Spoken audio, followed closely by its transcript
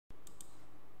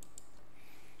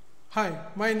Hi,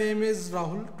 my name is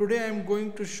Rahul. Today I am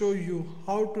going to show you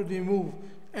how to remove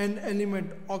an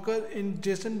element occur in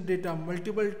JSON data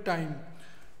multiple times.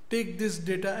 Take this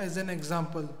data as an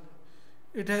example.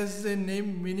 It has a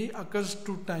name mini occurs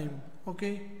 2 times.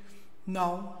 Okay.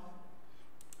 Now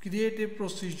create a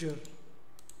procedure.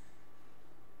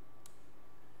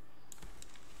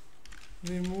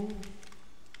 Remove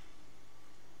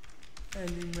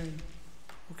element.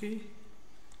 Okay.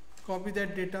 Copy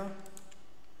that data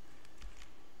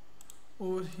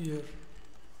over here.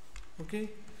 Okay,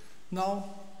 now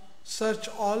search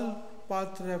all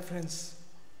path reference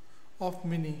of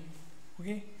mini.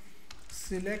 Okay,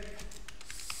 select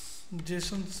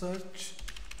JSON search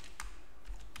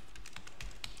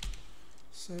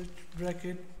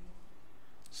bracket,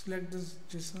 select this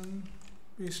JSON,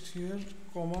 paste here,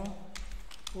 comma,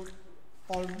 put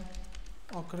all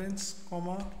occurrence,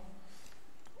 comma,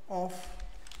 of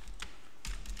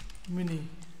mini.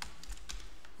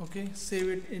 Okay, save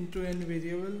it into an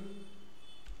variable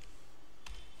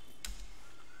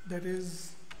that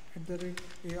is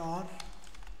 @AR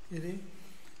array.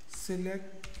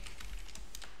 Select.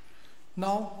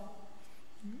 Now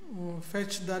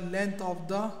fetch the length of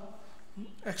the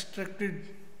extracted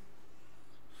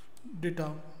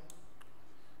data.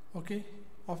 Okay,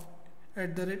 of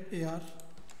 @AR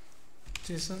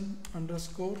JSON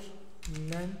underscore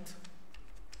length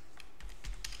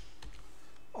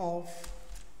of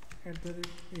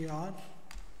 @AR,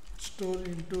 store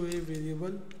into a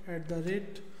variable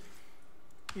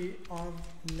 @AR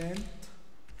length.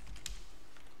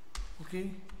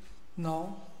 Okay,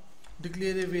 now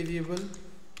declare a variable,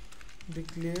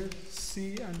 declare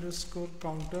C underscore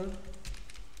counter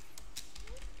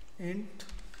int,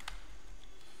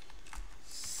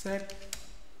 set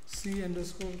C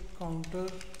underscore counter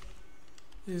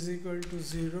is equal to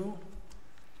 0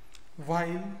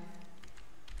 while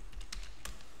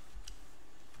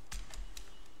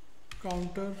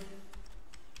counter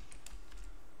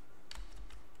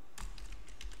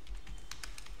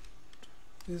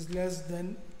is less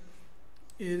than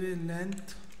array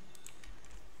length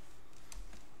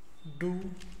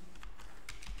do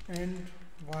and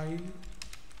while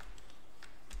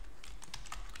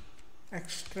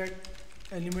extract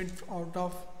element out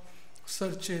of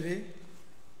search array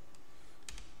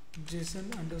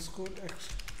JSON underscore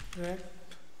extract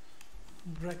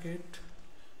bracket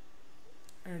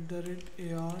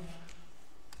 @AR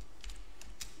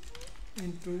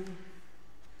into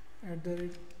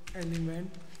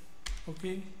 @element.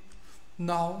 Okay,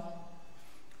 now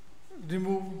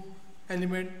remove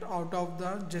element out of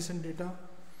the JSON data.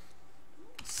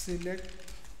 Select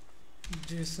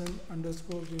JSON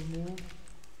underscore remove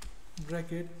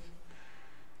bracket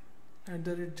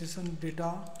 @JSON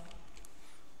data,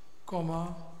 comma,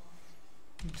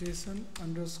 JSON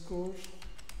underscore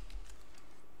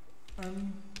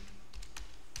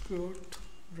unquote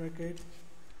bracket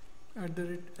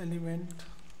 @element.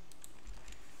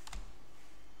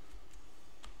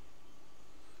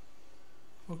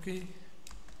 Okay,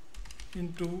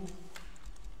 into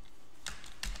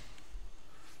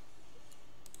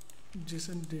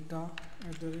JSON data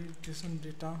 @JSON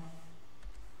data.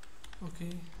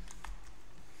 Okay,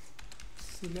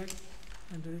 select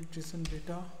 @JSON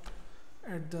data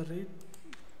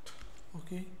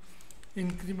okay,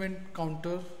 increment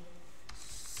counter,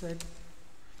 set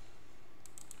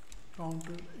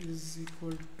counter is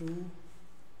equal to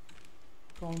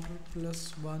counter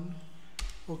plus 1.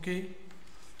 Okay,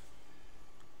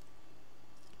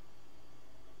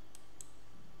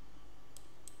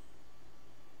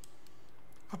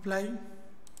 apply.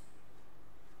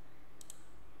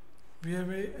 We have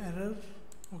a error.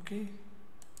 Okay,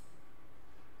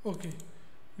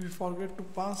 we forget to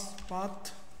pass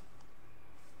path.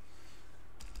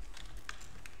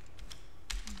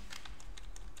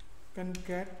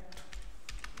 Concat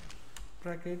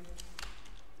bracket,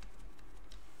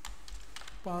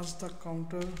 pass the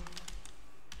counter,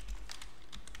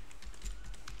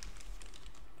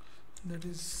 that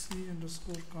is C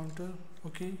underscore counter.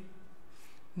 Okay,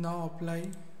 now apply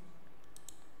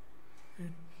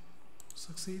it,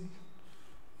 succeed.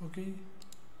 Okay,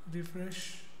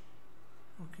 refresh.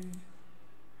 Okay,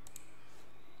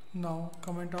 now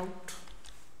comment out.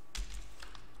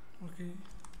 Okay,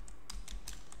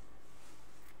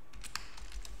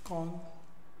 call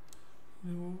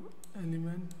remove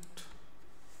element,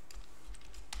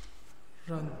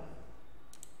 run.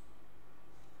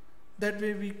 That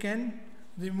way we can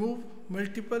remove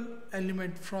multiple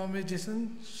elements from a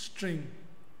JSON string.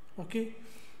 Okay,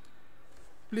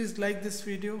 please like this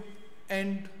video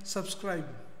and subscribe.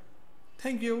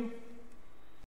 Thank you.